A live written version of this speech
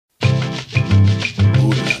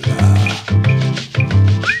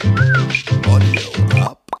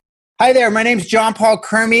Hi there, my name is John Paul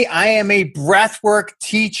Kermy. I am a breathwork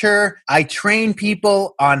teacher. I train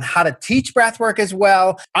people on how to teach breathwork as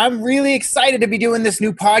well. I'm really excited to be doing this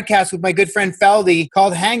new podcast with my good friend Feldy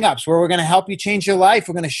called Hang-Ups, where we're going to help you change your life.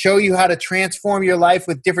 We're going to show you how to transform your life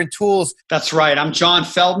with different tools. That's right. I'm John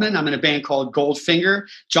Feldman. I'm in a band called Goldfinger.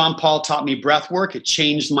 John Paul taught me breathwork. It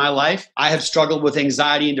changed my life. I have struggled with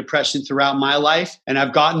anxiety and depression throughout my life, and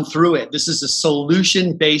I've gotten through it. This is a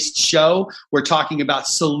solution-based show. We're talking about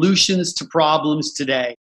solutions to problems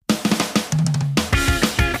today.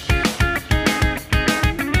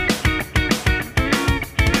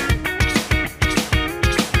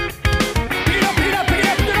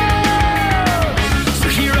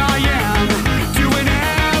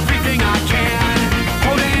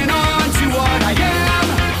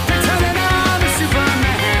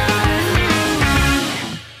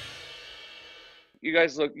 You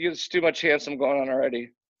guys look, there's too much handsome going on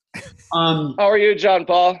already. How are you, John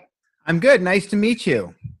Paul? I'm good. Nice to meet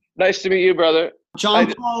you. Nice to meet you, brother.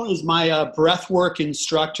 John Paul is my breathwork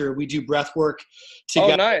instructor. We do breathwork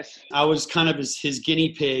together. Oh, nice. I was kind of his guinea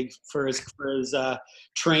pig for his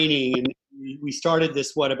training, and we started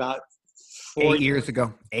this about 8 years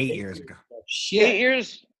ago. 8 years ago. Shit. 8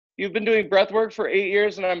 years. You've been doing breathwork for 8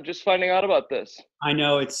 years, and I'm just finding out about this. I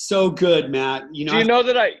know, it's so good, Matt. Do you know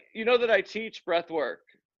that I teach breathwork?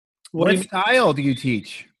 What style do you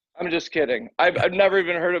teach? I'm just kidding. I've never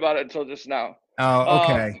even heard about it until just now. Oh,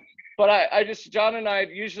 okay. But John and I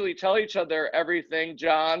usually tell each other everything,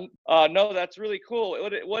 John. No, that's really cool.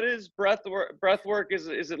 What is breathwork?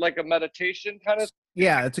 Is it like a meditation kind of?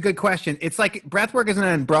 Yeah, it's a good question. It's like breathwork is an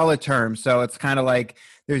umbrella term. So it's kind of like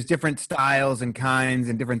there's different styles and kinds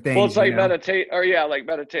and different things. Well, it's like meditate.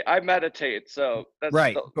 I meditate. So that's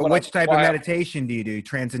right. But which type of meditation do you do?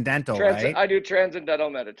 Transcendental, right? I do transcendental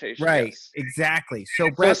meditation. Right. Yes. Exactly. So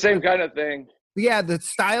same kind of thing. Yeah, the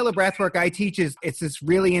style of breathwork I teach it's this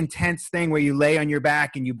really intense thing where you lay on your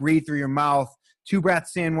back and you breathe through your mouth, 2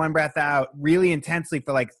 breaths in, 1 breath out, really intensely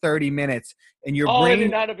for like 30 minutes. And your brain in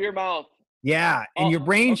and out of your mouth. Yeah, and your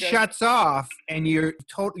brain shuts off, and you're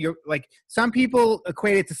like, some people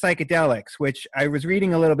equate it to psychedelics, which I was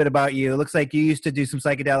reading a little bit about you. It looks like you used to do some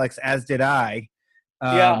psychedelics, as did I.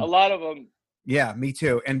 Yeah, a lot of them. Yeah, me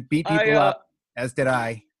too, and beat people up, as did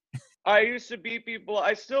I. I used to beat people.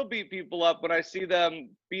 I still beat people up when I see them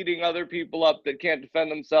beating other people up that can't defend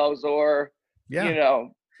themselves, or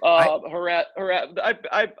harass.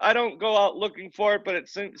 I don't go out looking for it, but it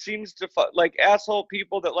seems to like asshole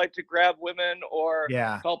people that like to grab women or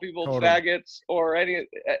call people faggots or any.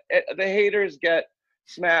 The haters get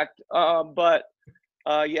smacked. I'm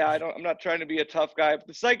not trying to be a tough guy. But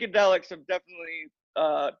the psychedelics have definitely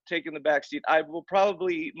taken the backseat. I will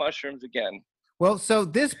probably eat mushrooms again. Well, so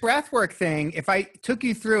this breathwork thing, if I took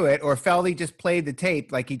you through it, or Feldy just played the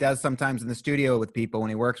tape like he does sometimes in the studio with people when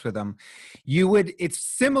he works with them, it's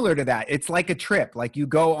similar to that. It's like a trip. Like you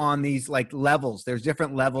go on these like levels. There's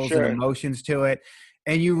different levels and emotions to it.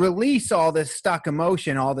 And you release all this stuck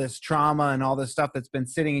emotion, all this trauma and all this stuff that's been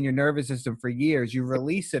sitting in your nervous system for years. You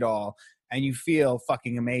release it all and you feel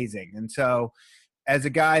fucking amazing. And so as a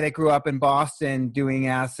guy that grew up in Boston doing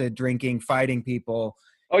acid, drinking, fighting people,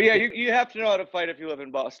 oh yeah, you have to know how to fight if you live in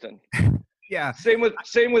Boston. Yeah. Same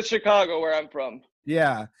with Chicago, where I'm from.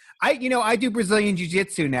 Yeah. I do Brazilian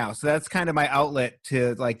jiu-jitsu now, so that's kind of my outlet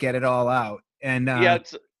to like get it all out. And yeah,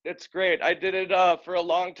 it's great. I did it for a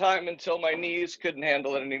long time until my knees couldn't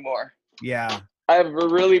handle it anymore. Yeah. I have a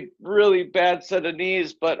really, really bad set of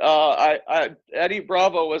knees, but Eddie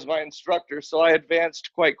Bravo was my instructor, so I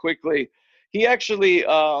advanced quite quickly. He actually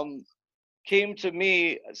came to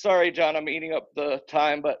me. Sorry, John, I'm eating up the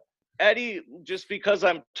time, but Eddie, just because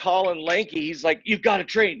I'm tall and lanky, he's like, you've got to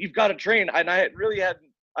train. And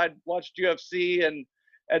I'd watched UFC and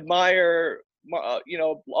admire, a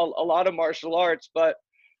lot of martial arts, but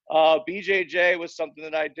BJJ was something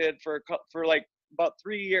that I did for like about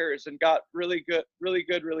 3 years and got really good,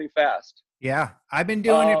 really fast. Yeah, I've been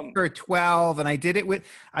doing it for 12, and I did it with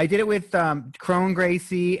Kron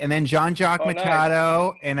Gracie, and then Jean-Jacques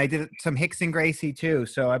Machado, and I did some Rickson Gracie too.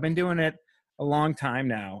 So I've been doing it a long time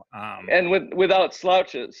now. And without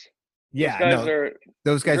slouches. Yeah,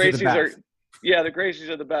 those guys are the best. The Gracies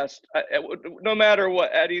are the best. No matter what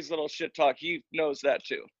Eddie's little shit talk, he knows that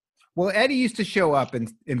too. Well, Eddie used to show up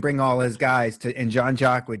and bring all his guys and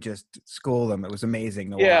Jean-Jacques would just school them. It was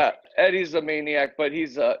amazing. Yeah, Eddie's a maniac, but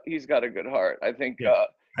he's got a good heart. I think he's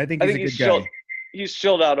a good guy. He's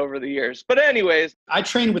chilled out over the years. But anyways, I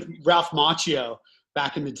trained with Ralph Macchio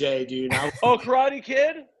back in the day, dude. Karate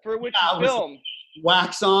Kid? For which film?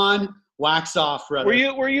 Wax on, wax off, brother.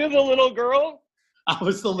 Were you the little girl? I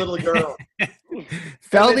was the little girl.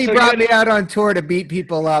 Feldy so brought me out on tour to beat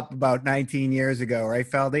people up about 19 years ago, right,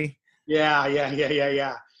 Feldy? Yeah.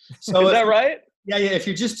 So is that right? Yeah. If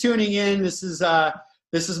you're just tuning in, this is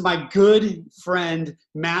my good friend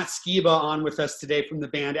Matt Skiba on with us today from the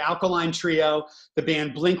band Alkaline Trio, the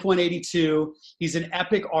band Blink 182. He's an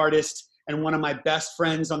epic artist and one of my best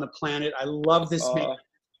friends on the planet. I love this man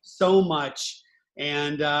so much,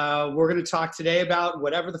 and we're going to talk today about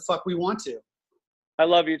whatever the fuck we want to. I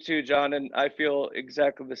love you too, John, and I feel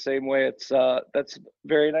exactly the same way. It's that's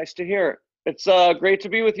very nice to hear. It's great to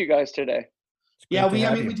be with you guys today. Yeah,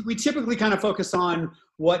 we typically kind of focus on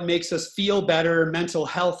what makes us feel better, mental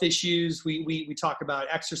health issues. We talk about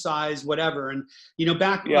exercise, whatever. And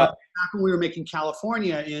back when we were making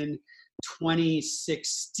California in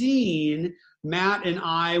 2016, Matt and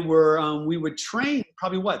I were we would train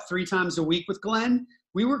probably 3 times a week with Glenn.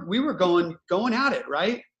 We were going at it,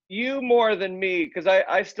 right? You more than me, because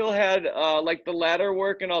I still had like the ladder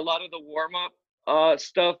work and a lot of the warm up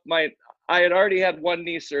stuff. I had already had 1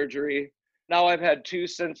 knee surgery. Now I've had 2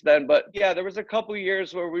 since then. But yeah, there was a couple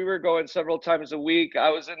years where we were going several times a week. I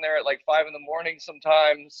was in there at like 5 a.m.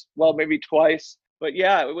 sometimes. Well, maybe twice. But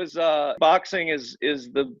yeah, it was boxing is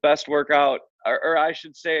the best workout, or I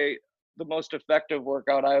should say, the most effective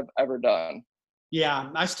workout I've ever done. Yeah,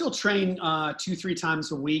 I still train 2-3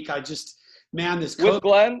 times a week. This COVID, with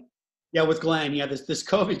Glenn? Yeah, with Glenn. Yeah, this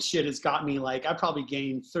COVID shit has got me I probably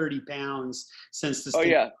gained 30 pounds since this. Oh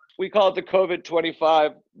yeah, we call it the COVID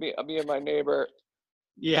 25. Me and my neighbor.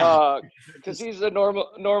 Yeah, because he's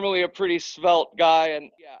normally a pretty svelte guy,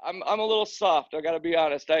 and yeah, I'm a little soft. I got to be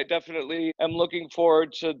honest. I definitely am looking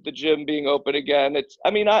forward to the gym being open again.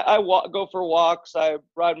 I go for walks. I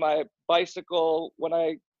ride my bicycle when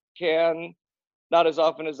I can. Not as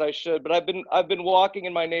often as I should, but I've been walking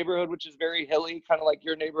in my neighborhood, which is very hilly, kind of like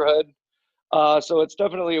your neighborhood. So it's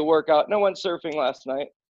definitely a workout. No one surfing last night.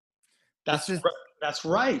 That's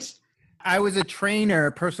right. I was a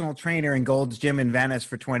personal trainer in Gold's Gym in Venice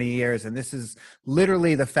for 20 years. And this is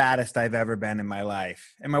literally the fattest I've ever been in my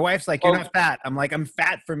life. And my wife's like, you're not fat. I'm like, I'm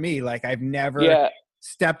fat for me. Like I've never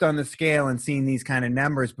stepped on the scale and seen these kind of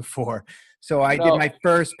numbers before. So I did my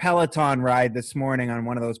first Peloton ride this morning on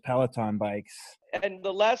one of those Peloton bikes. And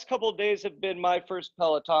the last couple of days have been my first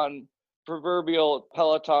proverbial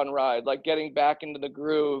Peloton ride, like getting back into the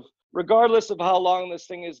groove. Regardless of how long this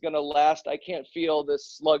thing is going to last, I can't feel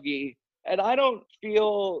this sluggy. And I don't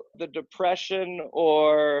feel the depression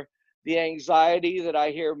or the anxiety that I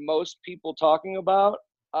hear most people talking about.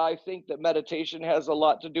 I think that meditation has a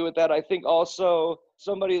lot to do with that. I think also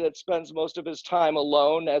somebody that spends most of his time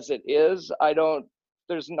alone as it is,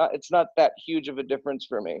 it's not that huge of a difference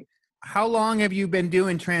for me. How long have you been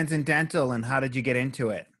doing Transcendental, and how did you get into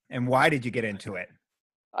it? And why did you get into it?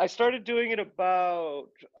 I started doing it about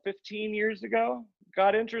 15 years ago.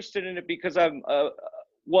 Got interested in it because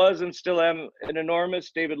was and still am an enormous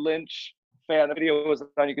David Lynch fan. The video was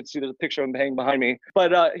on, you could see there's a picture of him hanging behind me.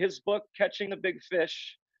 But his book, Catching the Big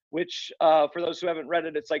Fish, which for those who haven't read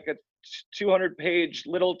it, it's like a 200-page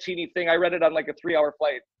little teeny thing. I read it on like a 3-hour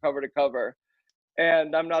flight, cover to cover.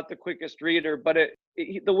 And I'm not the quickest reader, but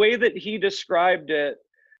the way that he described it,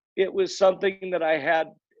 it was something that I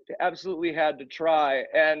absolutely had to try.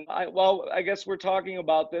 And I guess we're talking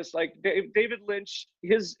about this, like David Lynch,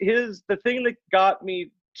 the thing that got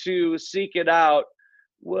me to seek it out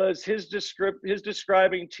was his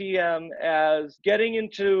describing TM as getting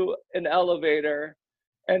into an elevator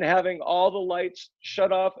and having all the lights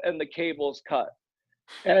shut off and the cables cut.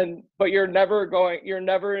 But you're never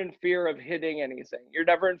in fear of hitting anything. You're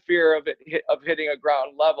never in fear of hitting a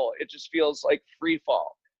ground level. It just feels like free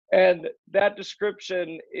fall. And that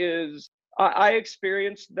description is, I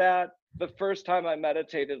experienced that the first time I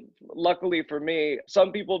meditated. Luckily for me,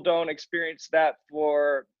 some people don't experience that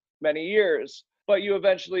for many years, but you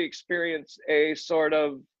eventually experience a sort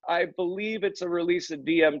of, I believe it's a release of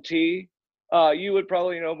DMT. You would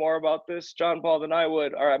probably know more about this, John Paul, than I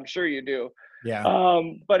would, or I'm sure you do. Yeah.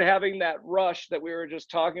 But having that rush that we were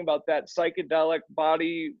just talking about, that psychedelic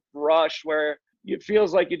body rush where it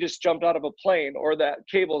feels like you just jumped out of a plane, or that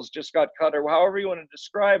cables just got cut, or however you want to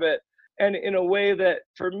describe it. And in a way that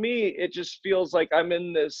for me, it just feels like I'm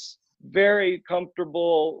in this very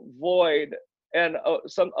comfortable void, and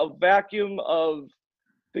a vacuum of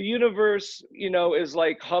the universe, is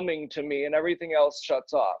like humming to me, and everything else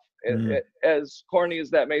shuts off. As corny as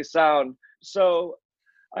that may sound. So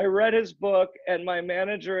I read his book, and my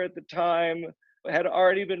manager at the time had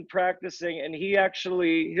already been practicing, and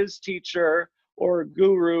his teacher, or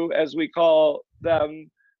guru as we call them,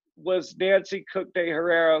 was Nancy Cook de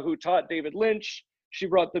Herrera, who taught David Lynch She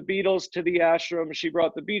brought the Beatles to the ashram. She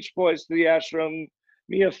brought the Beach Boys to the ashram,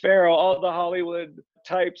 Mia Farrow, all the Hollywood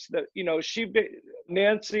types that,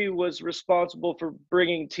 Nancy was responsible for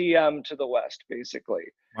bringing TM to the West, basically.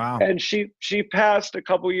 Wow. And she passed a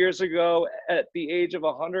couple years ago at the age of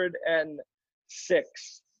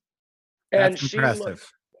 106. And That's impressive.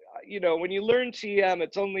 When you learn TM,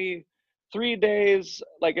 it's only 3 days,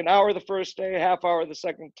 like an hour the first day, half hour the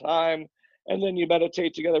second time, and then you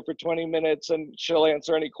meditate together for 20 minutes and she'll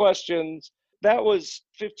answer any questions. That was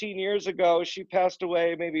 15 years ago. She passed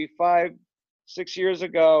away maybe 5-6 years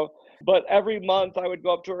ago. But every month I would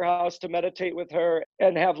go up to her house to meditate with her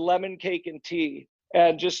and have lemon cake and tea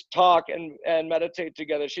and just talk and meditate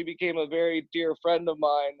together. She became a very dear friend of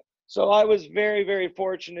mine. So I was very, very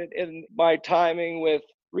fortunate in my timing with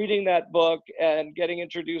reading that book and getting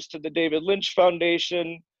introduced to the David Lynch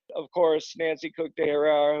Foundation. Of course, Nancy Cook de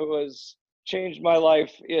Herrera, who has changed my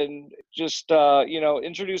life in just,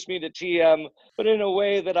 introduced me to TM, but in a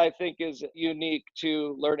way that I think is unique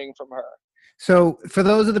to learning from her. So for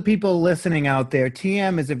those of the people listening out there,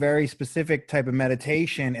 TM is a very specific type of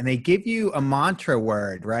meditation, and they give you a mantra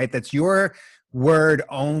word, right? That's your word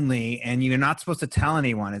only, and you're not supposed to tell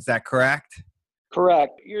anyone. Is that correct?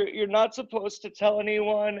 Correct. You're not supposed to tell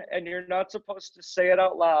anyone, and you're not supposed to say it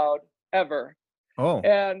out loud ever. Oh.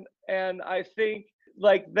 And I think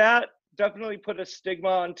like that definitely put a stigma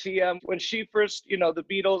on TM when she first, the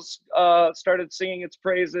Beatles started singing its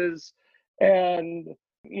praises, and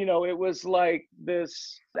it was like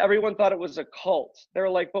this, everyone thought it was a cult. They were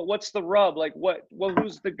like, but what's the rub? Like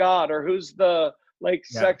who's the god, or who's the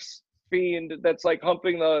sex fiend that's like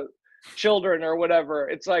humping the children or whatever?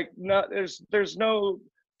 It's like, no, there's no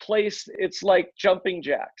place. It's like jumping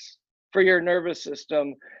jacks for your nervous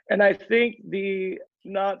system. And I think the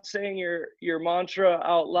not saying your mantra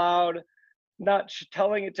out loud, not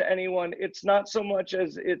telling it to anyone, it's not so much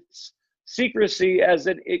as it's secrecy as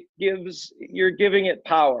you're giving it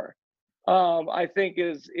power. I think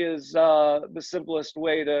is the simplest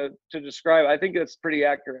way to describe it. I think that's pretty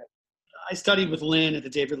accurate. I studied with Lynn at the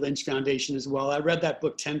David Lynch Foundation as well. I read that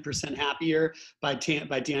book 10% Happier by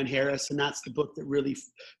Dan Harris, and that's the book that really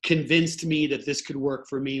convinced me that this could work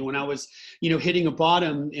for me when I was hitting a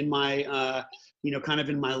bottom in my kind of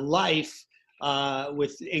in my life.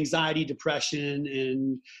 With anxiety, depression,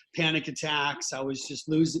 and panic attacks. I was just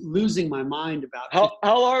losing my mind about it.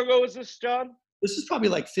 How long ago was this, John? This is probably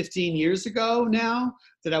like 15 years ago now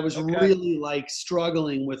that I was really like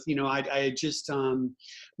struggling with, I had just,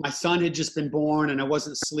 my son had just been born and I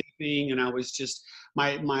wasn't sleeping, and I was just,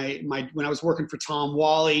 when I was working for Tom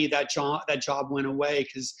Wally, that job went away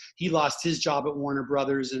because he lost his job at Warner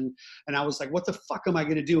Brothers. And I was like, what the fuck am I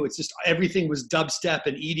going to do? It's just, everything was dubstep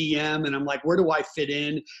and EDM. And I'm like, where do I fit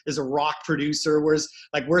in as a rock producer? Where's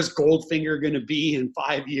Goldfinger going to be in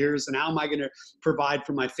 5 years? And how am I going to provide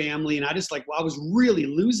for my family? And I just I was really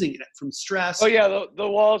losing it from stress. Oh yeah.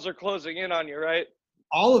 The walls are closing in on you, right?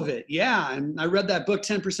 All of it. Yeah. And I read that book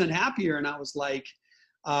 10% Happier, and I was like,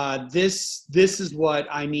 this is what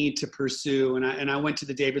I need to pursue. And I went to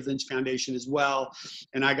the David Lynch Foundation as well.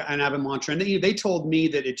 And I have a mantra, and they told me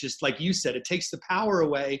that it just, like you said, it takes the power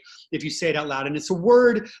away if you say it out loud. And it's a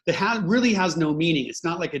word that really has no meaning. It's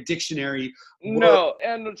not like a dictionary word. No.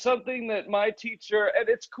 And something that my teacher, and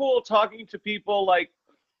it's cool talking to people like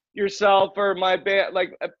yourself or my band,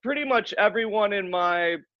 like pretty much everyone in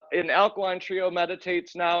Alkaline Trio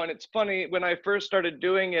meditates now. And it's funny, when I first started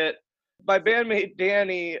doing it, my bandmate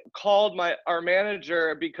Danny called our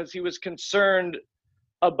manager because he was concerned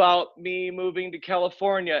about me moving to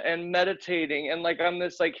California and meditating, and like I'm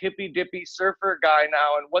this like hippy dippy surfer guy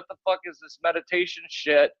now, and what the fuck is this meditation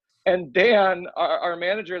shit? And Dan, our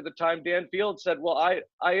manager at the time, Dan Field, said, well,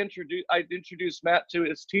 I introduced Matt to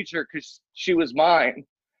his teacher because she was mine.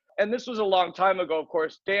 And this was a long time ago, of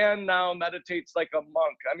course. Dan now meditates like a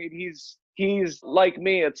monk. I mean, he's like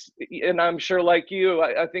me. And I'm sure like you,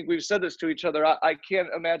 I think we've said this to each other. I can't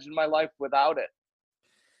imagine my life without it.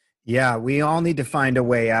 Yeah, we all need to find a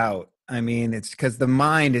way out. I mean, it's because the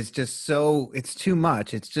mind is just it's too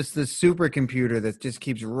much. It's just the supercomputer that just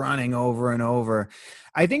keeps running over and over.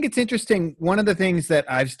 I think it's interesting. One of the things that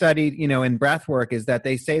I've studied, in breath work is that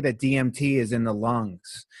they say that DMT is in the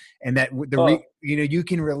lungs, and that you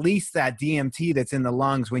can release that DMT that's in the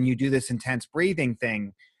lungs when you do this intense breathing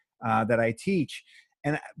thing that I teach.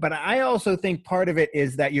 But I also think part of it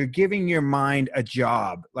is that you're giving your mind a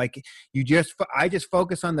job. Like I just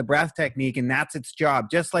focus on the breath technique, and that's its job.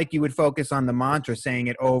 Just like you would focus on the mantra, saying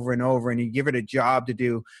it over and over, and you give it a job to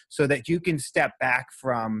do so that you can step back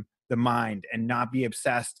from the mind and not be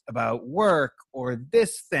obsessed about work or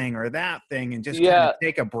this thing or that thing, and just kind Yeah, of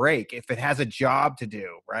take a break if it has a job to do,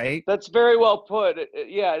 right? that's very well put.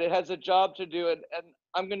 Yeah, it has a job to do, and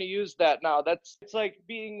I'm going to use that now. It's like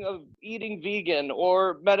eating vegan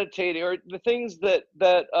or meditating or the things that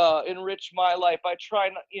enrich my life. I try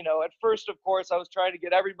not, at first, of course, I was trying to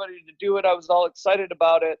get everybody to do it. I was all excited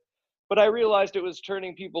about it, but I realized it was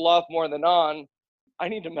turning people off more than on. I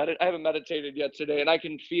need to meditate. I haven't meditated yet today, and I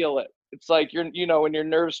can feel it. It's like when your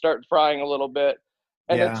nerves start frying a little bit,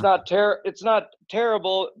 and Yeah. it's not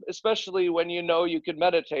terrible, especially when you can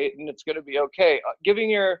meditate and it's going to be okay. Giving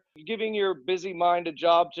your busy mind a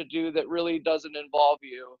job to do that really doesn't involve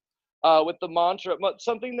you. With the mantra,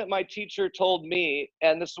 something that my teacher told me,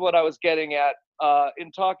 and this is what I was getting at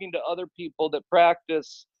in talking to other people that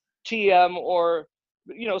practice TM, or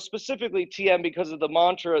specifically TM because of the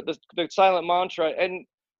mantra, the silent mantra. And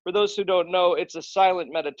for those who don't know, it's a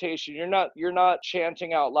silent meditation. You're not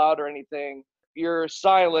chanting out loud or anything. You're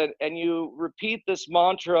silent and you repeat this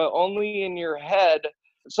mantra only in your head.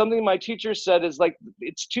 Something my teacher said is like,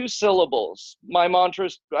 it's 2 syllables. My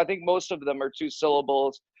mantras, I think most of them are 2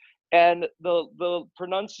 syllables. And the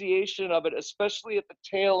pronunciation of it, especially at the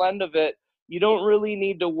tail end of it, you don't really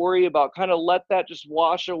need to worry about. Kind of let that just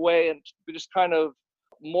wash away and just kind of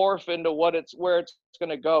morph into where it's going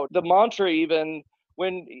to go. The mantra, even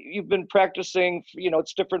when you've been practicing,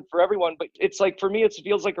 it's different for everyone, but it's like, for me, it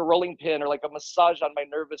feels like a rolling pin or like a massage on my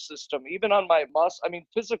nervous system, even on my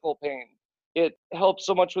physical pain. It helps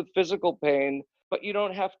so much with physical pain, but you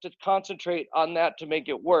don't have to concentrate on that to make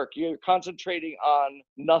it work. You're concentrating on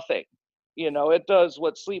nothing. It does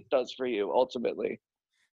what sleep does for you ultimately.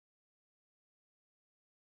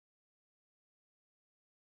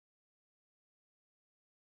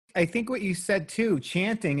 I think what you said too,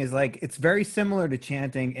 chanting is like, it's very similar to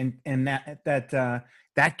chanting, and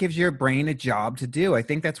that gives your brain a job to do. I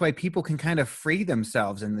think that's why people can kind of free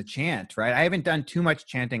themselves in the chant, right? I haven't done too much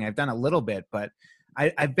chanting. I've done a little bit, but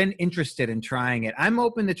I've been interested in trying it. I'm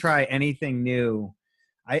open to try anything new.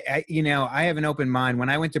 I have an open mind. When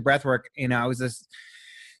I went to breathwork, I was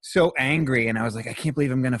so angry, and I was like, I can't believe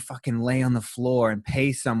I'm gonna fucking lay on the floor and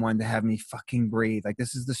pay someone to have me fucking breathe. Like,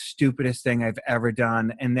 this is the stupidest thing I've ever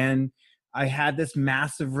done. And then I had this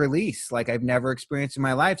massive release like I've never experienced in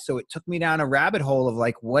my life. So it took me down a rabbit hole of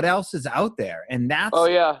like, what else is out there? And Oh that's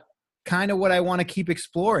yeah. kind of what I want to keep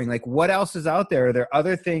exploring. Like, what else is out there? Are there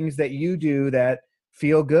other things that you do that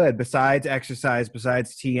feel good besides exercise,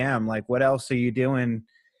 besides TM? Like, what else are you doing,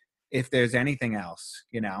 if there's anything else?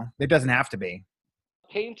 There doesn't have to be.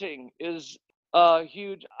 Painting is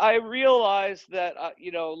huge. I realize that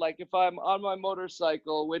like if I'm on my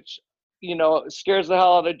motorcycle, which scares the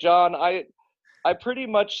hell out of John, I pretty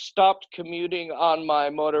much stopped commuting on my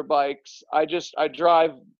motorbikes. I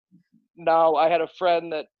drive now. I had a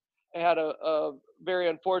friend that had a very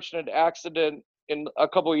unfortunate accident in a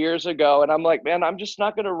couple years ago, and I'm like, man, I'm just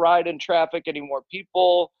not going to ride in traffic anymore.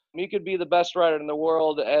 You could be the best rider in the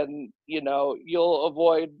world, and you'll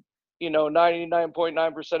avoid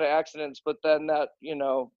 99.9% of accidents, but then that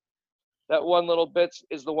one little bit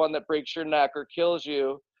is the one that breaks your neck or kills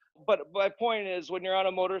you. But my point is, when you're on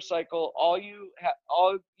a motorcycle, all you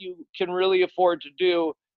can really afford to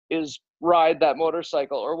do is ride that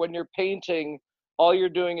motorcycle. Or when you're painting, all you're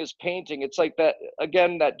doing is painting. It's like that,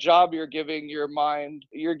 again, that job you're giving your mind.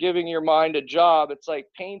 You're giving your mind a job. It's like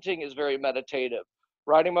painting is very meditative.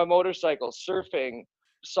 Riding my motorcycle, surfing,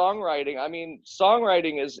 songwriting. I mean,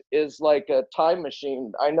 songwriting is like a time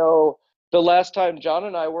machine. I know the last time John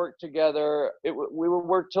and I worked together, we would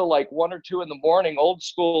work till like 1 or 2 in the morning, old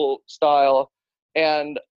school style.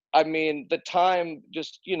 And I mean, the time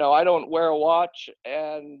just, I don't wear a watch,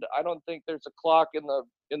 and I don't think there's a clock in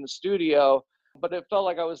the studio, but it felt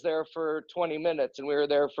like I was there for 20 minutes and we were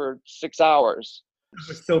there for 6 hours. It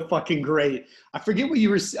was so fucking great. I forget what you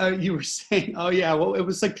were saying. Oh yeah, well, it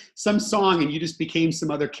was like some song, and you just became some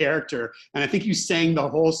other character. And I think you sang the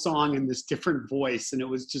whole song in this different voice, and it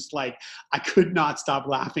was just like, I could not stop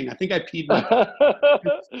laughing. I think I peed my.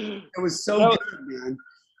 It was so good, man.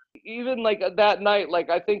 Even like that night, like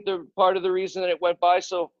I think the part of the reason that it went by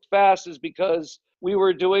so fast is because we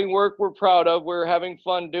were doing work we're proud of. We're having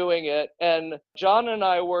fun doing it. And John and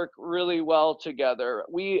I work really well together.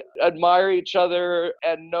 We admire each other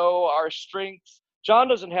and know our strengths. John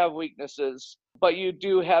doesn't have weaknesses, but you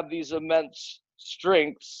do have these immense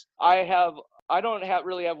strengths. I don't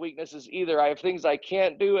really have weaknesses either. I have things I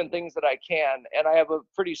can't do and things that I can. And I have a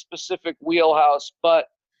pretty specific wheelhouse, but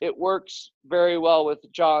it works very well with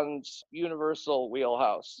John's universal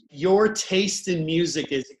wheelhouse. Your taste in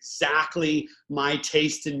music is exactly my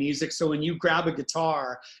taste in music. So when you grab a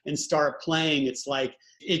guitar and start playing, it's like,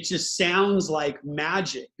 it just sounds like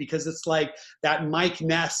magic, because it's like that Mike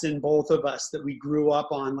Ness in both of us that we grew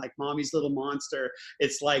up on, like Mommy's Little Monster.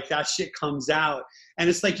 It's like that shit comes out. And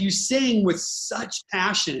it's like you sing with such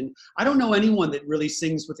passion. I don't know anyone that really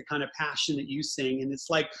sings with the kind of passion that you sing. And it's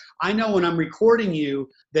like, I know when I'm recording you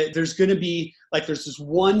that there's going to be like, there's this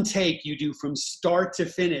one take you do from start to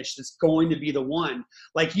finish that's going to be the one.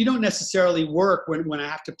 Like, you don't necessarily work when I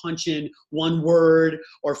have to punch in one word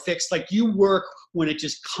or fix, like you work when it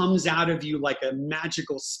just comes out of you like a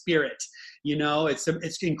magical spirit. You know, it's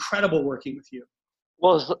incredible working with you.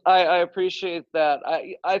 Well, I appreciate that.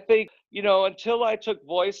 I think, you know, until I took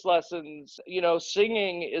voice lessons, you know,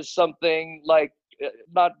 singing is something like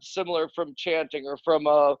not similar from chanting or from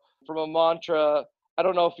a mantra. I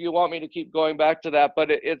don't know if you want me to keep going back to that, but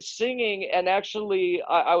it's singing. And actually,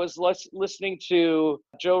 I was listening to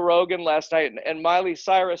Joe Rogan last night, and Miley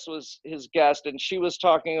Cyrus was his guest, and she was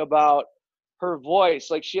talking about her voice.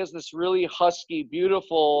 Like, she has this really husky,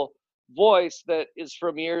 beautiful voice that is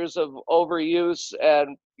from years of overuse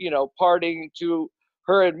and, you know, partying. To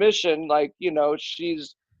her admission, like, you know, she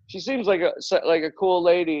seems like a cool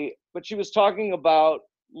lady, but she was talking about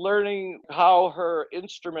learning how her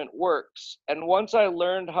instrument works. And once I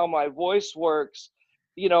learned how my voice works,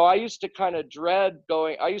 you know, I used to completely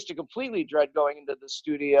dread going into the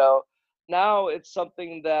studio. Now it's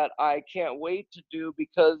something that I can't wait to do,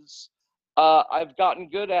 because I've gotten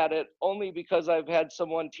good at it only because I've had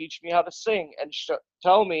someone teach me how to sing and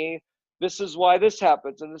tell me, this is why this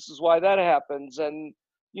happens and this is why that happens. And,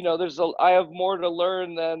 you know, I have more to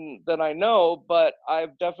learn than I know, but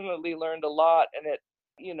I've definitely learned a lot. And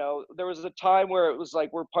you know, there was a time where it was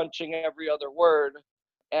like we're punching every other word,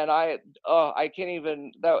 and I can't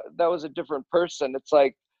even, that was a different person. It's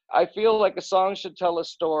like, I feel like a song should tell a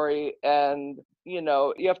story, and, you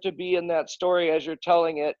know, you have to be in that story as you're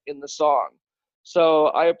telling it in the song. So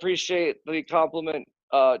I appreciate the compliment,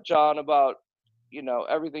 John, about, you know,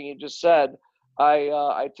 everything you just said.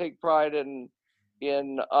 I take pride in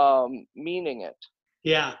meaning it.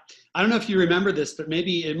 Yeah. I don't know if you remember this, but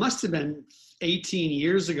maybe it must have been 18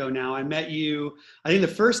 years ago now. I met you. I think the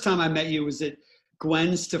first time I met you was at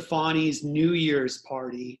Gwen Stefani's New Year's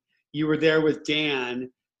party. You were there with Dan.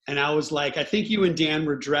 And I was like, I think you and Dan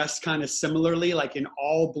were dressed kind of similarly, like in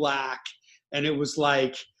all black. And it was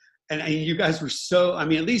like, and you guys were so, I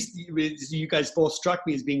mean, at least you guys both struck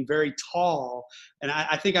me as being very tall. And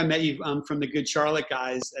I think I met you from the Good Charlotte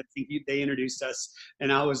guys. I think they introduced us.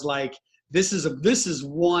 And I was like, this is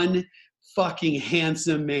one fucking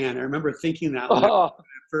handsome man. I remember thinking that when I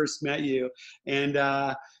first met you. And,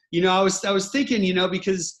 you know, I was thinking, you know,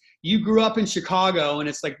 because you grew up in Chicago, and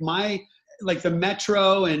it's like like the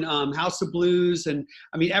Metro and House of Blues. And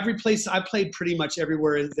I mean, every place I played, pretty much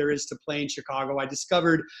everywhere there is to play in Chicago. I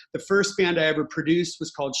discovered the first band I ever produced was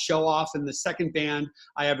called Show Off. And the second band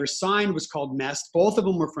I ever signed was called Mest. Both of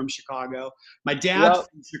them were from Chicago. My dad's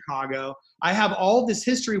from Chicago. I have all this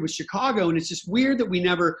history with Chicago, and it's just weird that we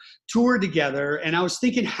never toured together. And I was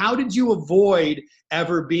thinking, how did you avoid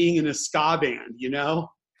ever being in a ska band, you know?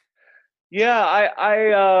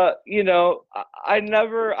 Yeah, you know,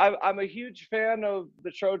 I'm a huge fan of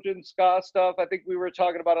the Trojan ska stuff. I think we were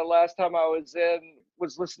talking about it last time I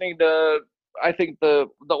was listening to, I think the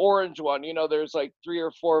orange one. You know, there's like 3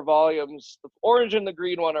 or 4 volumes. The orange and the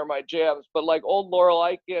green one are my jams, but like old Laurel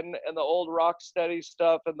Aitken and the old Rocksteady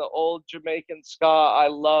stuff and the old Jamaican ska, I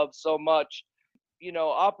love so much. You know,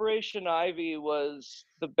 Operation Ivy was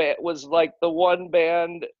like the one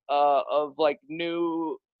band of like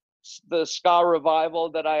the ska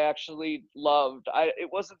revival that I actually loved. It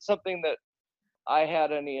wasn't something that I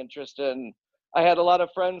had any interest in. I had a lot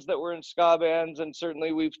of friends that were in ska bands, and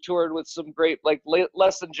certainly we've toured with some great, like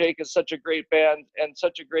Less Than Jake is such a great band and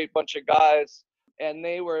such a great bunch of guys. And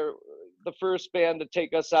they were the first band to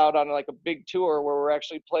take us out on like a big tour where we're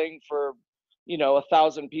actually playing for, you know,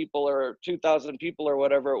 1,000 people or 2,000 people or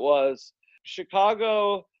whatever it was.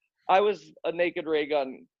 Chicago, I was a Naked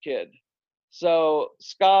Raygun kid. So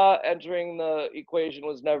ska entering the equation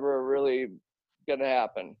was never really going to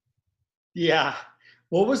happen. Yeah.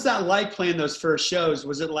 What was that like playing those first shows?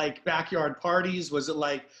 Was it like backyard parties? Was it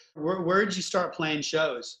like, where did you start playing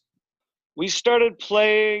shows? We started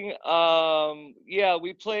playing,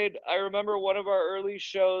 we played, I remember one of our early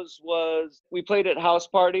shows was, we played at house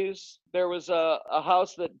parties. There was a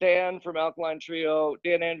house that Dan from Alkaline Trio,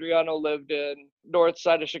 Dan Andriano, lived in, north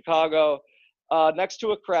side of Chicago. Next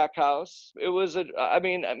to a crack house. It was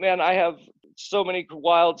I have so many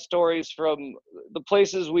wild stories from the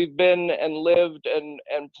places we've been and lived and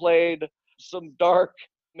played. Some dark,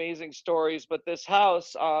 amazing stories. But this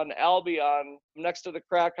house on Albion, next to the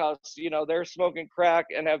crack house, you know, they're smoking crack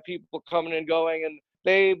and have people coming and going, and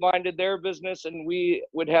they minded their business, and we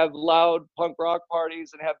would have loud punk rock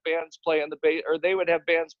parties and have bands play in the or they would have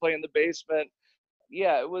bands play in the basement.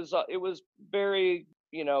 Yeah, it was very,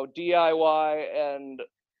 you know, DIY, and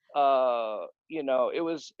you know, it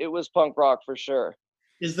was punk rock for sure.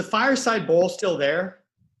 Is the Fireside Bowl still there?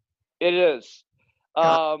 It is.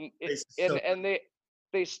 God, And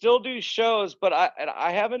they still do shows, but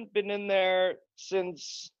I haven't been in there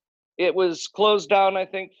since it was closed down, I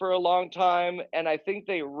think, for a long time, and I think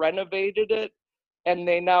they renovated it, and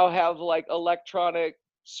they now have like electronic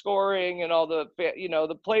scoring and all the, you know,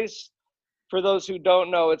 the place. For those who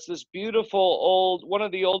don't know, it's this beautiful one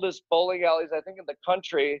of the oldest bowling alleys, I think, in the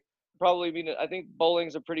country. Probably, I think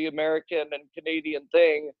bowling's a pretty American and Canadian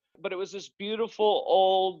thing, but it was this beautiful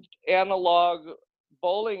old analog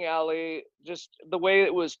bowling alley. Just the way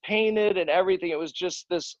it was painted and everything, it was just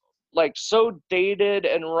this like so dated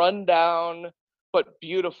and run down, but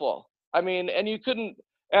beautiful. I mean, and you couldn't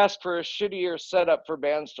ask for a shittier setup for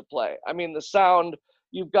bands to play. I mean, the sound,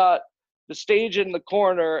 you've got the stage in the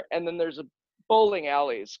corner, and then there's a bowling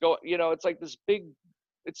alleys go, you know, it's like this big,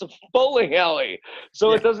 it's a bowling alley,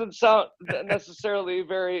 so it doesn't sound necessarily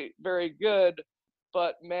very, very good.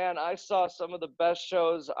 But man, I saw some of the best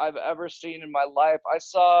shows I've ever seen in my life. I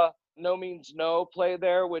saw No Means No play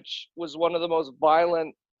there, which was one of the most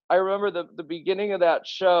violent. I remember the beginning of that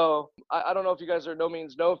show. I don't know if you guys are No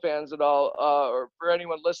Means No fans at all, or for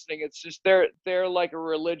anyone listening, it's just they're like a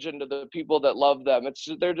religion to the people that love them.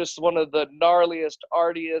 They're just one of the gnarliest,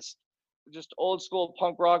 artiest, just old school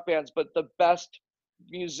punk rock bands, but the best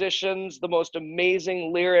musicians, the most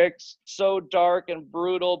amazing lyrics, so dark and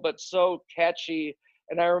brutal, but so catchy.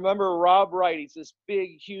 And I remember Rob Wright, he's this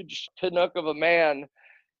big, huge Canuck of a man.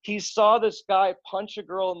 He saw this guy punch a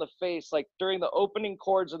girl in the face, like during the opening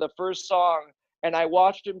chords of the first song, and I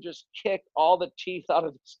watched him just kick all the teeth out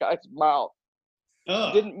of this guy's mouth.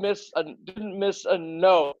 Didn't miss a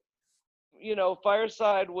note. You know,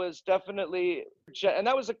 Fireside was definitely, and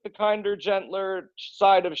that was like the kinder, gentler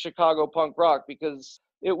side of Chicago punk rock, because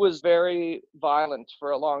it was very violent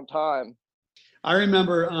for a long time. I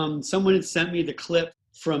remember someone had sent me the clip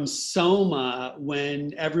from Soma when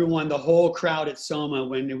the whole crowd at Soma,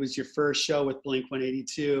 when it was your first show with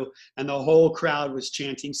Blink-182, and the whole crowd was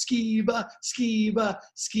chanting Skiba, Skiba,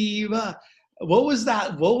 Skiba. What was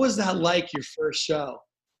that like, your first show?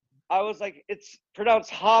 I was like, it's pronounced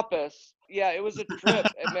Hoppus. Yeah, it was a trip.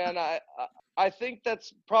 And man, I think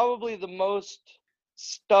that's probably the most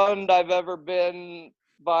stunned I've ever been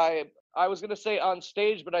by, I was going to say on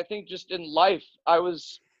stage, but I think just in life, I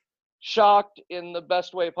was shocked in the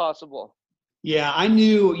best way possible. Yeah, I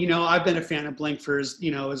knew, you know, I've been a fan of Blink for, as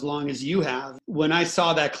long as you have. When I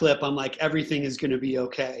saw that clip, I'm like, everything is going to be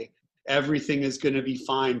okay. Everything is going to be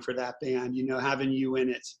fine for that band, you know, having you in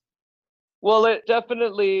it. Well, it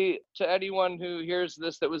definitely, to anyone who hears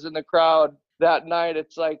this that was in the crowd that night,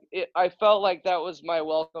 it's like, I felt like that was my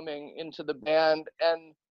welcoming into the band.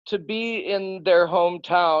 And to be in their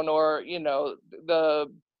hometown, or, you know, the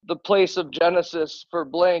place of genesis for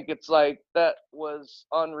Blink, it's like, that was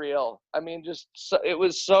unreal. I mean, it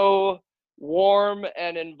was so warm,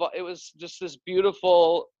 and it was just this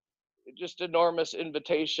beautiful, just enormous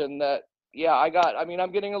invitation that, yeah,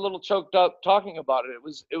 I'm getting a little choked up talking about it.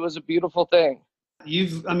 It was a beautiful thing.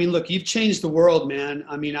 You've changed the world, man.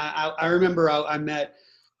 I mean, I remember I met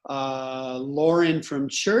Lauren from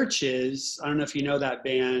Churches. I don't know if you know that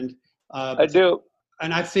band. I do.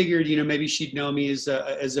 And I figured, you know, maybe she'd know me as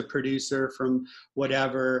a producer from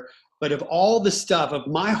whatever. But of all the stuff, of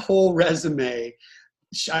my whole resume,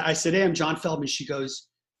 I said, hey, I'm John Feldmann. She goes,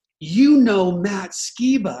 you know Matt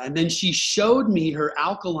Skiba. And then she showed me her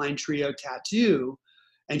Alkaline Trio tattoo,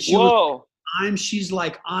 and she's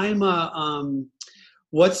like, I'm a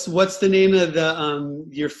what's the name of the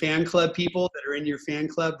your fan club people that are in your fan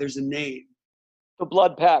club? There's a name. The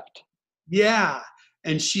Blood Pact. Yeah.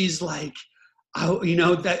 And she's like, oh, you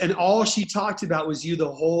know, that, and all she talked about was you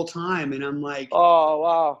the whole time. And I'm like, oh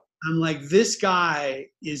wow. I'm like, this guy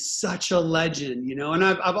is such a legend, you know, and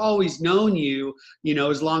I've always known you, you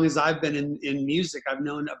know, as long as I've been in music, I've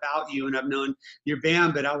known about you and I've known your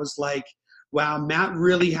band, but I was like, wow, Matt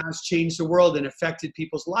really has changed the world and affected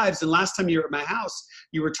people's lives. And last time you were at my house,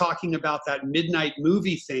 you were talking about that midnight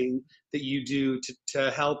movie thing that you do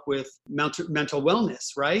to help with mental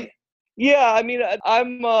wellness, right? Yeah, I mean,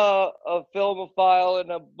 I'm a filmophile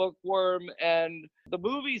and a bookworm, and the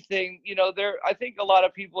movie thing, I think a lot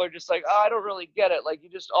of people are just like, oh, I don't really get it. Like,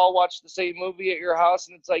 you just all watch the same movie at your house,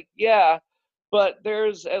 and it's like, yeah, but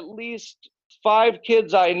there's at least 5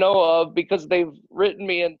 kids I know of, because they've written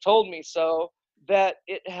me and told me so, that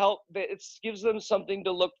it gives them something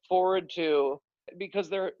to look forward to, because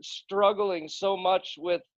they're struggling so much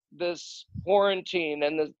with this quarantine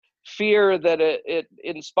and the fear that it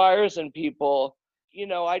inspires in people.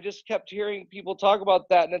 I just kept hearing people talk about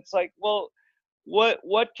that, and it's like, well,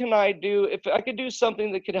 what can I do if I could do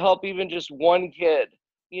something that could help even just one kid?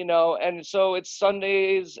 And so it's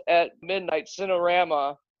Sundays at midnight,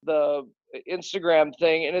 Cinerama, the Instagram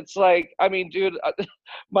thing, and it's like, I mean, dude,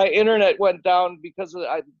 my internet went down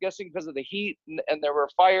I'm guessing because of the heat, and there were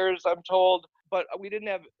fires, I'm told. But we didn't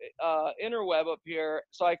have interweb up here,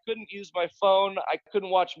 so I couldn't use my phone. I couldn't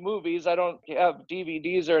watch movies. I don't have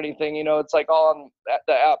DVDs or anything. It's like all on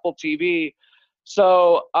the Apple TV.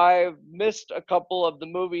 So I've missed a couple of the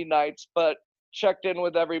movie nights, but checked in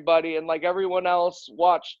with everybody, and like everyone else,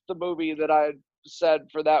 watched the movie that I said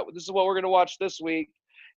for that. This is what we're going to watch this week.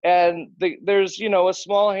 And there's, a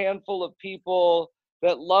small handful of people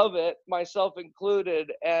that love it, myself included.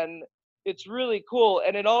 And it's really cool.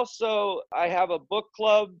 And it also, I have a book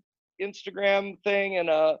club Instagram thing and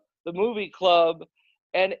the movie club,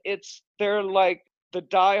 and they're like the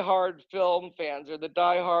diehard film fans or the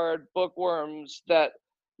diehard bookworms that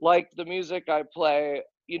like the music I play.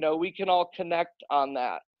 We can all connect on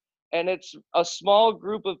that. And it's a small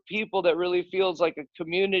group of people that really feels like a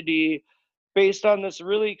community based on this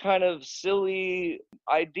really kind of silly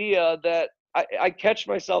idea that I catch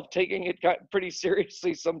myself taking it pretty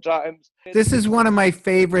seriously sometimes. This is one of my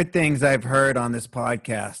favorite things I've heard on this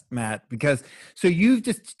podcast, Matt, because so you've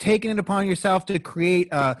just taken it upon yourself to create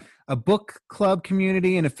a book club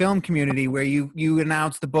community and a film community where you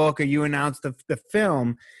announce the book or you announce the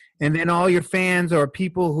film, and then all your fans or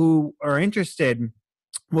people who are interested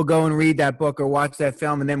will go and read that book or watch that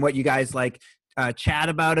film, and then what you guys like chat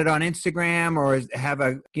about it on Instagram or have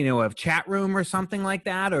a chat room or something like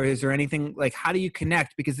that? Or is there anything like, how do you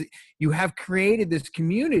connect? Because you have created this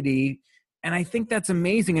community, and I think that's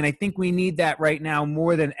amazing. And I think we need that right now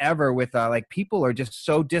more than ever with like people are just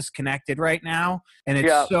so disconnected right now, and it's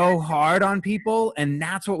Yeah. so hard on people. And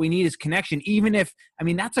that's what we need is connection. Even if, I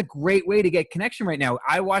mean, that's a great way to get connection right now.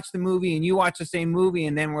 I watch the movie and you watch the same movie,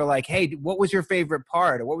 and then we're like, hey, what was your favorite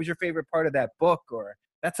part? Or what was your favorite part of that book? Or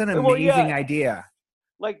that's an Well, yeah, amazing idea.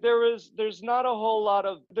 like there's not a whole lot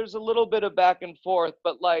of, there's a little bit of back and forth,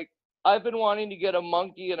 but like I've been wanting to get a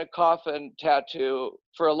monkey in a coffin tattoo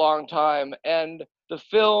for a long time. And the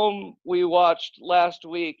film we watched last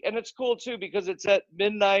week, and it's cool too because it's at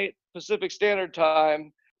midnight Pacific Standard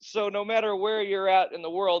Time. So no matter where you're at in the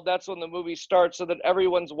world, that's when the movie starts, so that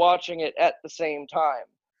everyone's watching it at the same time.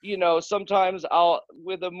 Sometimes I'll,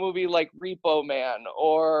 with a movie like Repo Man,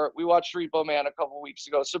 or we watched Repo Man a couple weeks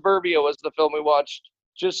ago. Suburbia was the film we watched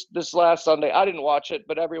just this last Sunday. I didn't watch it,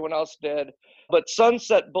 but everyone else did. But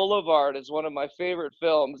Sunset Boulevard is one of my favorite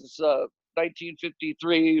films. It's a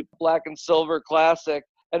 1953 black and silver classic,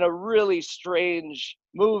 and a really strange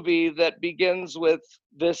movie that begins with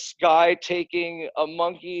this guy taking a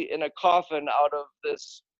monkey in a coffin out of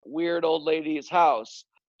this weird old lady's house.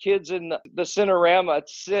 Kids in the Cinerama,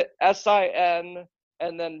 it's SIN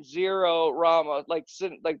and then zero Rama, like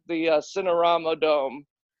the Cinerama Dome.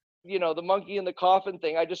 The monkey in the coffin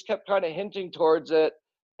thing, I just kept kind of hinting towards it,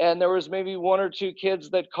 and there was maybe 1 or 2 kids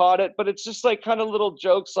that caught it, but it's just like kind of little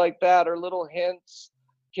jokes like that, or little hints.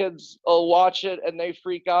 Kids will watch it and they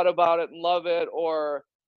freak out about it and love it, or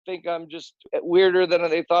think I'm just weirder than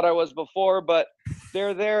they thought I was before, but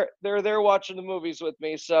they're there watching the movies with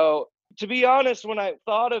me. So to be honest, when I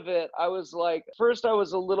thought of it, I was like, first I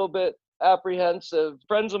was a little bit apprehensive.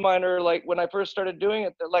 Friends of mine are like, when I first started doing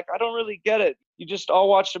it, they're like, I don't really get it. You just all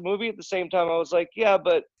watched a movie at the same time. I was like, yeah,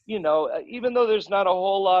 but even though there's not a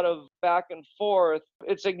whole lot of back and forth,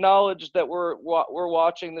 it's acknowledged that we're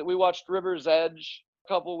watching that. We watched River's Edge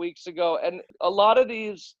a couple weeks ago, and a lot of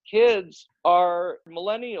these kids are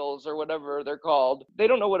millennials or whatever they're called. They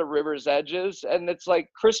don't know what a River's Edge is, and it's like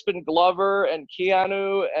Crispin Glover and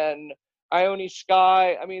Keanu and Ione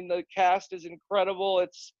Skye. I mean, the cast is incredible.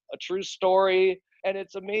 It's a true story. And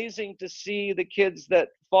it's amazing to see the kids that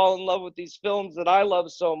fall in love with these films that I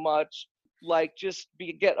love so much, like just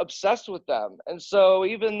get obsessed with them. And so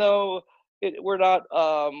even though we're not,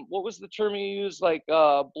 what was the term you used? Like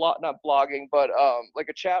not blogging, but like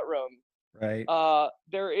a chat room. Right.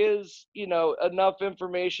 There is, enough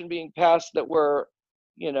information being passed that we're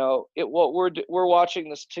watching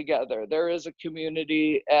this together. There is a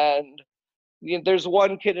community, and there's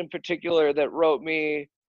one kid in particular that wrote me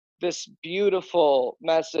this beautiful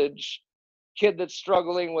message. Kid that's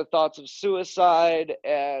struggling with thoughts of suicide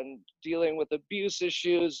and dealing with abuse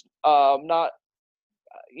issues, not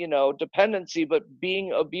dependency, but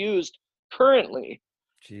being abused currently.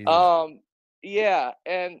 Jesus. Yeah,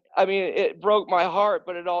 and I mean, it broke my heart,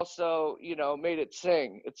 but it also, made it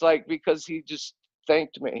sing. It's like, because he just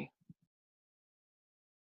thanked me.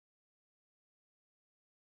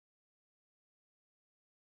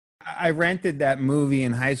 I rented that movie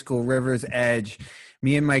in high school, River's Edge.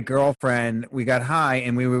 Me and my girlfriend, we got high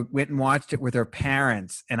and went and watched it with her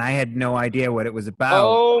parents, and I had no idea what it was about.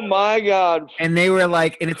 Oh my God. And they were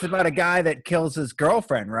like, and it's about a guy that kills his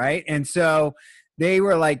girlfriend, right? And so they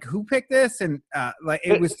were like, who picked this? And like,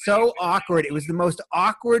 it was so awkward. It was the most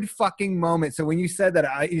awkward fucking moment. So when you said that,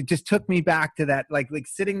 it just took me back to that, like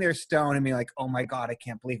sitting there stoned and being like, oh my God, I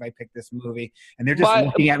can't believe I picked this movie. And they're just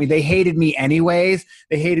looking at me. They hated me anyways.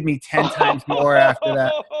 They hated me 10 times more after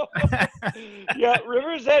that. Yeah,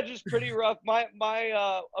 River's Edge is pretty rough. My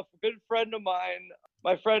a good friend of mine,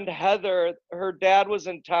 my friend Heather, her dad was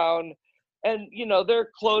in town, and they're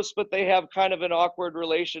close, but they have kind of an awkward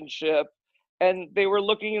relationship. And they were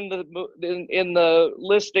looking in the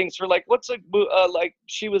listings for like,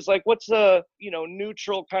 she was like, what's a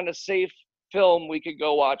neutral kind of safe film we could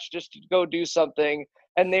go watch just to go do something.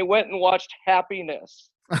 And they went and watched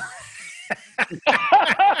Happiness.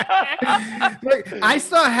 Look, I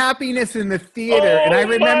saw Happiness in the theater, and I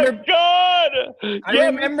remember, my God! I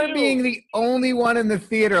remember being the only one in the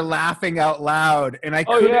theater laughing out loud, and I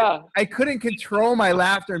couldn't control my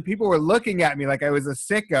laughter, and people were looking at me like I was a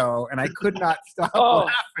sicko, and I could not stop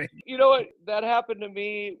laughing. You know what? That happened to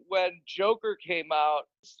me when Joker came out,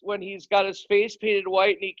 when he's got his face painted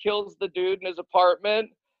white and he kills the dude in his apartment,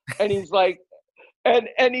 and he's like, and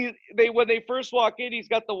when they first walk in, he's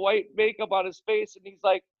got the white makeup on his face, and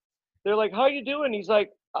they're like, how you doing? He's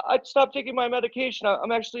like, I stopped taking my medication.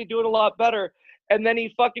 I'm actually doing a lot better. And then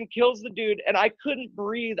he fucking kills the dude, and I couldn't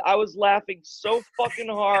breathe. I was laughing so fucking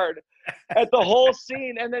hard at the whole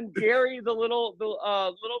scene. And then Gary, the little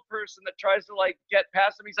person that tries to like get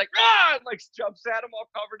past him, he's like, ah, and like jumps at him all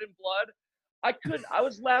covered in blood. I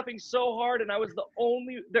was laughing so hard, and I was the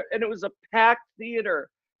only there, and it was a packed theater.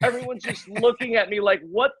 Everyone's just looking at me like,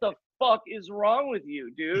 what the fuck is wrong with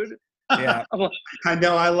you, dude? Yeah. I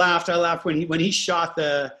know. I laughed when he shot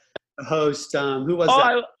the host. Who was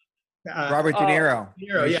that? Robert De Niro.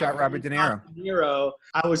 He shot Robert De Niro. De Niro.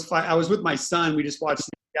 I was with my son. We just watched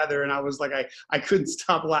it together, and I was like, I couldn't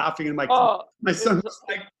stop laughing. And my son was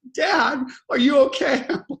like, Dad, are you okay?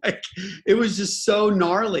 I'm like, it was just so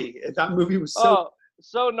gnarly. That movie was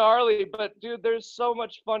so gnarly. But dude, there's so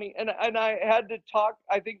much funny. And I had to talk.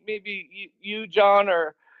 I think maybe you John,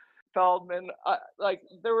 or Feldman, like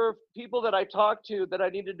there were people that I talked to that I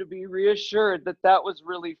needed to be reassured that was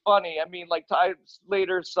really funny. I mean, like I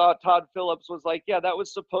later saw Todd Phillips was like, yeah, that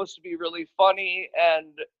was supposed to be really funny.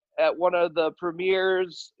 And at one of the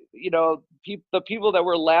premieres, the people that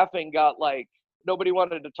were laughing got like, nobody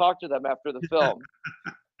wanted to talk to them after the film.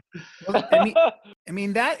 Well, I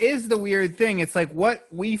mean, that is the weird thing. It's like what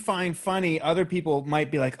we find funny, other people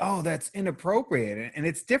might be like, "Oh, that's inappropriate," and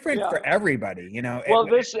it's different for everybody, Well,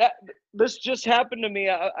 this just happened to me.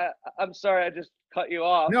 I'm sorry, I just cut you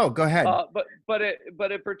off. No, go ahead. But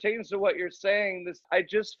it pertains to what you're saying. I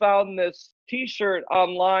just found this T-shirt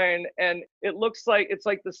online, and it looks like it's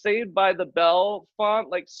like the Saved by the Bell font,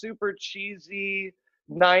 like super cheesy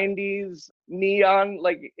 90s neon,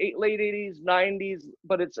 like late 80s 90s,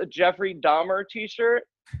 but it's a Jeffrey Dahmer t-shirt.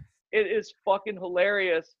 It is fucking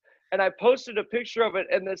hilarious. And I posted a picture of it,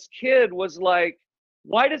 and this kid was like,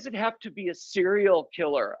 why does it have to be a serial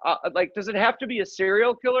killer? Like, does it have to be a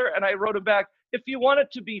serial killer? And I wrote him back, if you want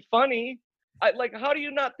it to be funny, how do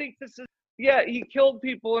you not think this is, he killed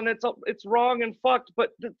people and it's wrong and fucked, but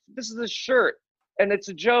this is a shirt and it's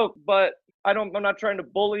a joke. But I'm not trying to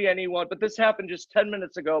bully anyone, but this happened just 10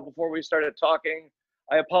 minutes ago before we started talking.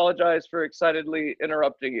 I apologize for excitedly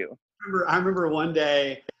interrupting you. I remember one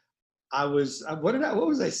day what was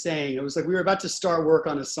I saying? It was like we were about to start work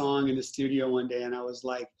on a song in the studio one day, and I was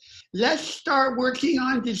like, let's start working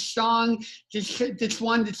on this song, this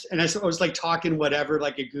one. And I was like talking whatever,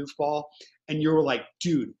 like a goofball. And you were like,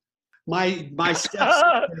 dude, my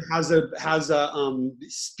stepson has a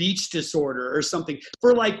speech disorder or something.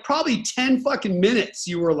 For like probably 10 fucking minutes,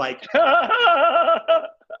 you were like,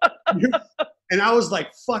 and I was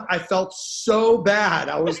like, fuck, I felt so bad.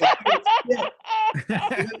 I was like,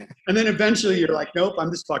 and then eventually you're like, nope, I'm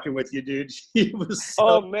just fucking with you, dude. It was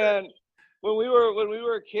so man. When we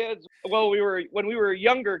were kids, when we were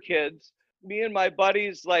younger kids, me and my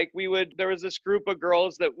buddies, like there was this group of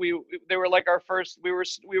girls that they were like we were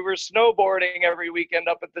snowboarding every weekend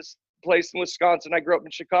up at this place in Wisconsin. I grew up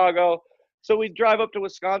in Chicago. So we'd drive up to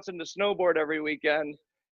Wisconsin to snowboard every weekend.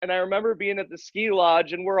 And I remember being at the ski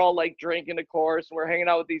lodge and we're all like drinking, of course, and we're hanging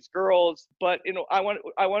out with these girls. But, I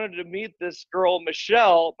wanted to meet this girl,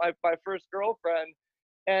 Michelle, my first girlfriend.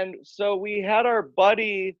 And so we had our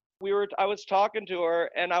buddy, I was talking to her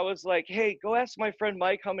and I was like, hey, go ask my friend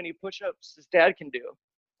Mike how many push-ups his dad can do.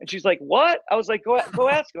 And she's like, what? I was like, go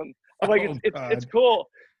ask him. I'm like, it's cool.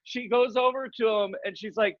 She goes over to him and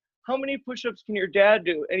she's like, how many push-ups can your dad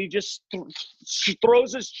do? And he just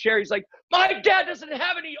throws his chair. He's like, my dad doesn't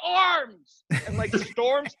have any arms. And like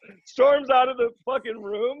storms out of the fucking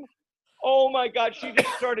room. Oh my God. She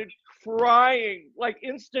just started crying, like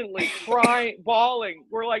instantly crying, bawling.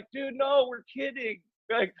 We're like, dude, no, we're kidding.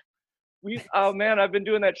 Like, oh man, I've been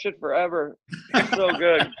doing that shit forever. It's so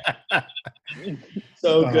good.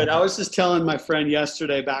 So good. I was just telling my friend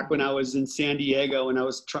yesterday, back when I was in San Diego and I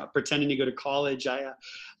was pretending to go to college,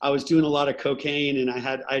 I was doing a lot of cocaine and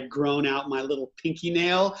I'd grown out my little pinky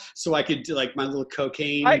nail so I could do like my little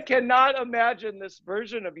cocaine. I cannot imagine this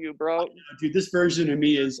version of you, bro. Dude, this version of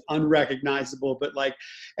me is unrecognizable. But like,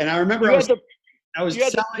 and I remember you I was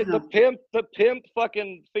selling the pimp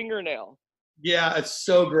fucking fingernail. Yeah, it's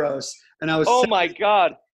so gross. And my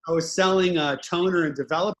God. I was selling a toner and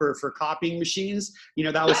developer for copying machines.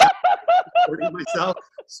 That was supporting myself.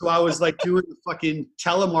 So I was like doing the fucking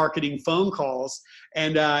telemarketing phone calls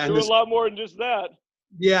and a lot more than just that.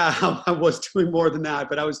 Yeah, I was doing more than that,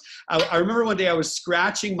 but I remember one day I was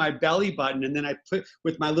scratching my belly button and then I put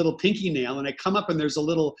with my little pinky nail and I come up and there's a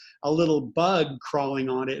little bug crawling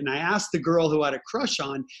on it. And I asked the girl who had a crush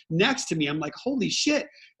on next to me, I'm like, holy shit,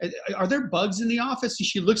 are there bugs in the office? And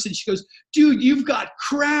she looks and she goes, dude, you've got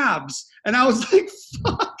crabs. And I was like,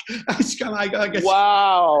 fuck. I guess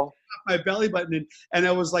wow. My belly button and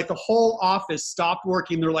it was like the whole office stopped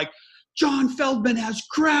working. They're like, John Feldman has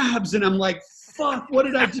crabs. And I'm like, fuck, what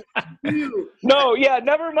did I just do? No, yeah,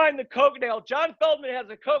 never mind the coke nail. John Feldman has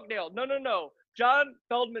a coke nail. No. John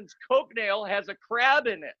Feldman's coke nail has a crab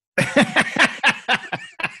in it.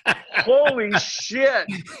 Holy shit.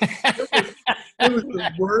 It was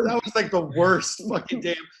the worst. That was like the worst fucking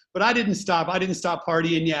damn. But I didn't stop. I didn't stop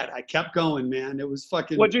partying yet. I kept going, man. It was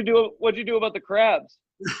fucking. What'd you do about the crabs?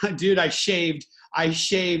 Dude, I shaved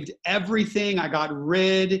everything. I got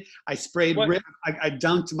Rid. I sprayed Rid. I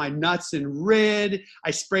dunked my nuts in Rid.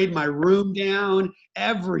 I sprayed my room down.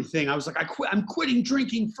 Everything. I was like, I'm quitting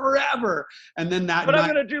drinking forever. And then that. But night, I'm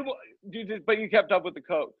gonna do. But you kept up with the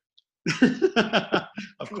coke.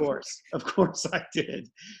 Of course I did.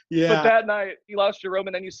 Yeah. But that night you lost your room,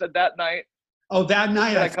 and then you said that night. Oh, that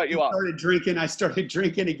night I cut you off. I started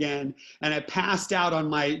drinking again, and I passed out on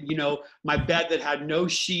my bed that had no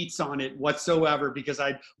sheets on it whatsoever because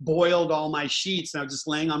I'd boiled all my sheets and I was just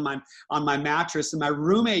laying on my mattress. And my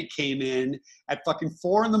roommate came in at fucking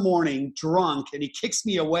 4 a.m, drunk, and he kicks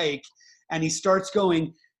me awake, and he starts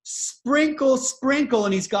going, sprinkle, sprinkle,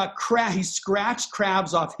 and he's got he scratched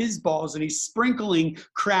crabs off his balls and he's sprinkling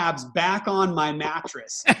crabs back on my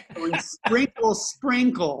mattress. Going, sprinkle,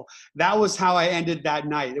 sprinkle. That was how I ended that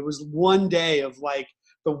night. It was one day of like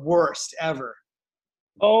the worst ever.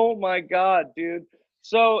 Oh my God, dude.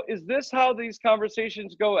 So is this how these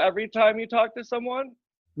conversations go every time you talk to someone?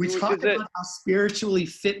 We talk about how spiritually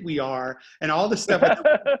fit we are and all the stuff.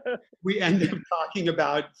 We end up talking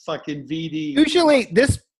about fucking VD. Usually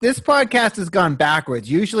this podcast has gone backwards.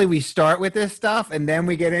 Usually we start with this stuff and then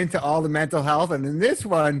we get into all the mental health. And in this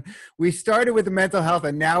one, we started with the mental health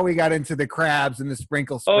and now we got into the crabs and the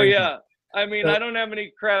sprinkle. Oh yeah. I mean, I don't have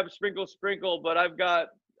any crabs sprinkle, but I've got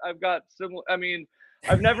similar. I mean,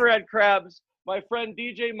 I've never had crabs. My friend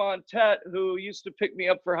DJ Montet, who used to pick me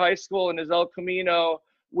up for high school in his El Camino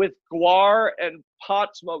with guar and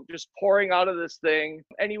pot smoke just pouring out of this thing.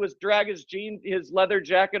 And he was drag his leather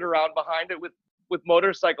jacket around behind it with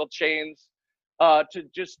motorcycle chains to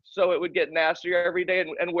just so it would get nastier every day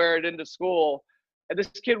and wear it into school. And this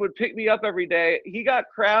kid would pick me up every day. He got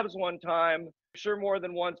crabs one time, sure more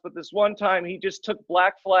than once, but this one time he just took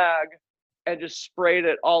Black Flag and just sprayed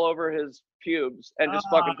it all over his pubes and just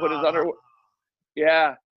fucking put his underwear.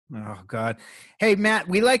 Yeah. Oh God. Hey Matt,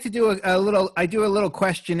 we like to do I do a little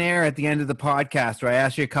questionnaire at the end of the podcast where I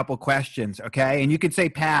ask you a couple questions. Okay. And you can say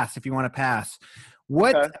pass if you want to pass.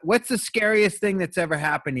 What's the scariest thing that's ever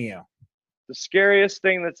happened to you? The scariest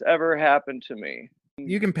thing that's ever happened to me.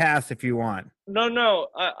 You can pass if you want. No.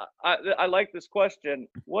 I like this question.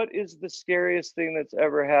 What is the scariest thing that's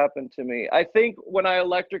ever happened to me? I think when I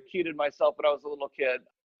electrocuted myself when I was a little kid,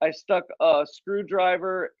 I stuck a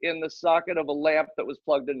screwdriver in the socket of a lamp that was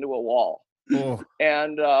plugged into a wall. Oh.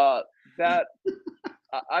 And that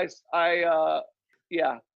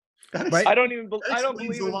yeah. Right. I don't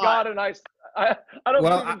believe in God, and I don't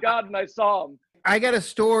believe in God, and I saw him. I got a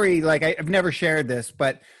story, like I've never shared this,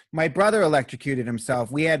 but my brother electrocuted himself.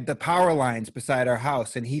 We had the power lines beside our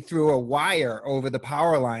house, and he threw a wire over the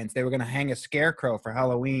power lines. They were going to hang a scarecrow for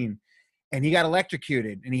Halloween, and he got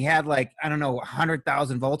electrocuted. And he had, like, I don't know,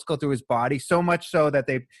 100,000 volts go through his body, so much so that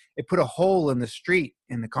they put a hole in the street,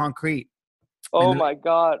 in the concrete. Oh, my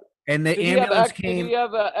God. And the ambulance came. Did he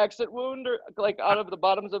have an exit wound, or like out of the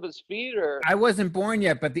bottoms of his feet? Or I wasn't born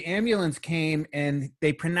yet, but the ambulance came, and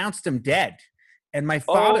they pronounced him dead. And my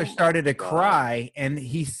father started to cry, and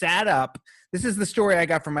he sat up. This is the story I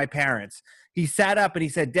got from my parents. He sat up and he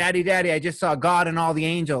said, "Daddy, Daddy, I just saw God and all the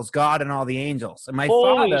angels, God and all the angels." And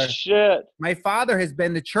Holy shit. My father has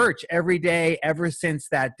been to church every day ever since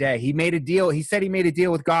that day. He made a deal. He said he made a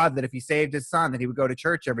deal with God that if he saved his son, that he would go to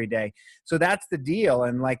church every day. So that's the deal.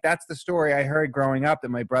 And like, that's the story I heard growing up, that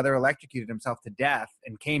my brother electrocuted himself to death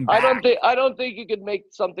and came back. I don't think you could make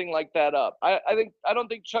something like that up. I don't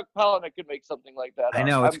think Chuck Palahniuk could make something like that up. I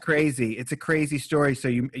know, it's crazy. It's a crazy story. So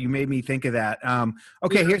you made me think of that.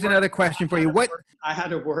 Okay, here's another question for you. What I had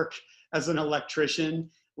to work as an electrician,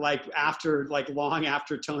 like long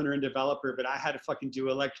after Toner and Developer, but I had to fucking do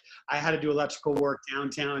electrical work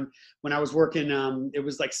downtown when I was working. It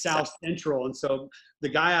was like South Central. And so the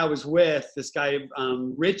guy I was with, this guy,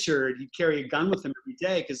 Richard, he'd carry a gun with him every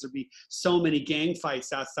day because there'd be so many gang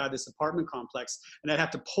fights outside this apartment complex. And I'd have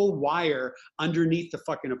to pull wire underneath the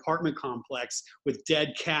fucking apartment complex with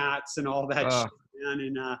dead cats and all that shit.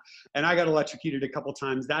 And I got electrocuted a couple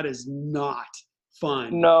times. That is not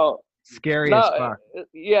fun. No. Scary as fuck.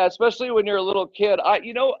 Yeah, especially when you're a little kid.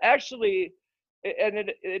 Actually, and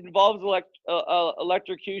it involves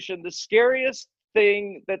electrocution. The scariest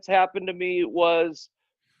thing that's happened to me was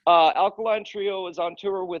Alkaline Trio was on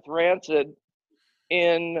tour with Rancid.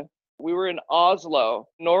 We were in Oslo,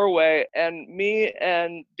 Norway, and me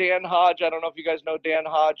and Dan Hodge. I don't know if you guys know Dan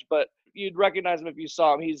Hodge, but you'd recognize him if you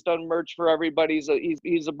saw him. He's done merch for everybody.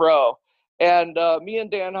 He's a bro. And me and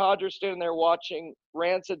Dan Hodge are standing there watching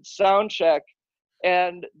Rancid soundcheck,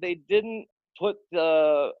 and they didn't put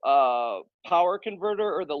the power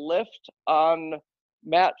converter or the lift on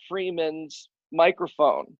Matt Freeman's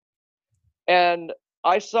microphone. And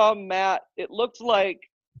I saw Matt, it looked like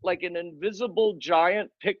an invisible giant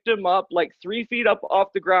picked him up like 3 feet up off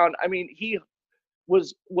the ground. I mean, he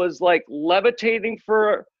was like levitating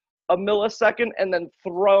for a millisecond and then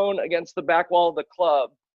thrown against the back wall of the club.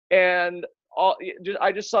 And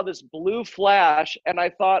I just saw this blue flash, and I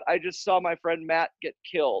thought I just saw my friend Matt get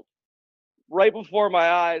killed right before my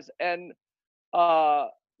eyes. And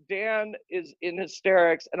Dan is in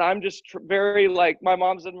hysterics, and I'm just very like, my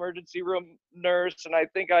mom's an emergency room nurse, and I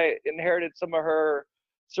think I inherited some of her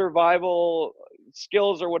survival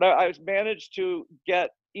skills or whatever. I managed to get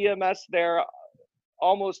EMS there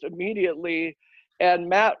almost immediately, and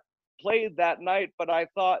Matt played that night, but I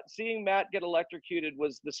thought seeing Matt get electrocuted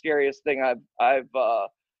was the scariest thing that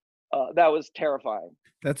was terrifying.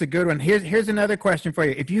 That's a good one. Here's another question for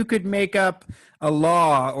you. If you could make up a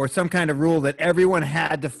law or some kind of rule that everyone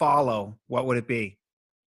had to follow, what would it be?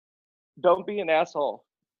 Don't be an asshole.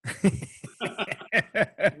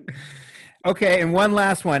 Okay, and one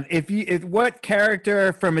last one. What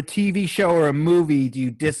character from a TV show or a movie do you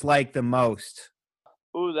dislike the most?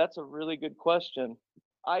 Ooh, that's a really good question.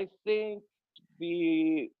 I think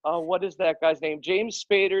what is that guy's name? James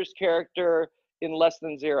Spader's character in Less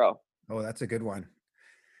Than Zero. Oh, that's a good one.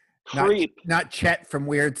 Creep. Not Chet from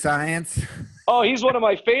Weird Science. Oh, he's one of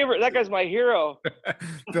my favorite. That guy's my hero.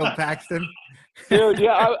 Bill Paxton. Dude,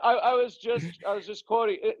 yeah, I was just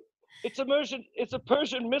quoting it. It's a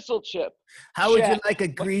Persian missile chip. How would you like a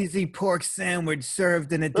greasy pork sandwich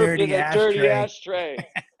served in a dirty ashtray?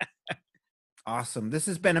 Awesome. This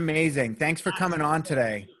has been amazing. Thanks for coming on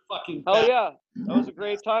today. Oh yeah, that was a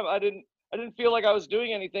great time. I didn't feel like I was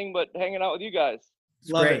doing anything but hanging out with you guys.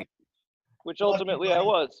 Love it. Which ultimately I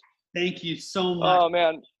was. Thank you so much. Oh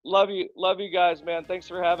man, love you guys, man. Thanks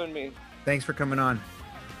for having me. Thanks for coming on.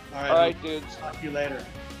 All right dudes. Talk to you later.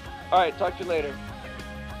 All right, talk to you later.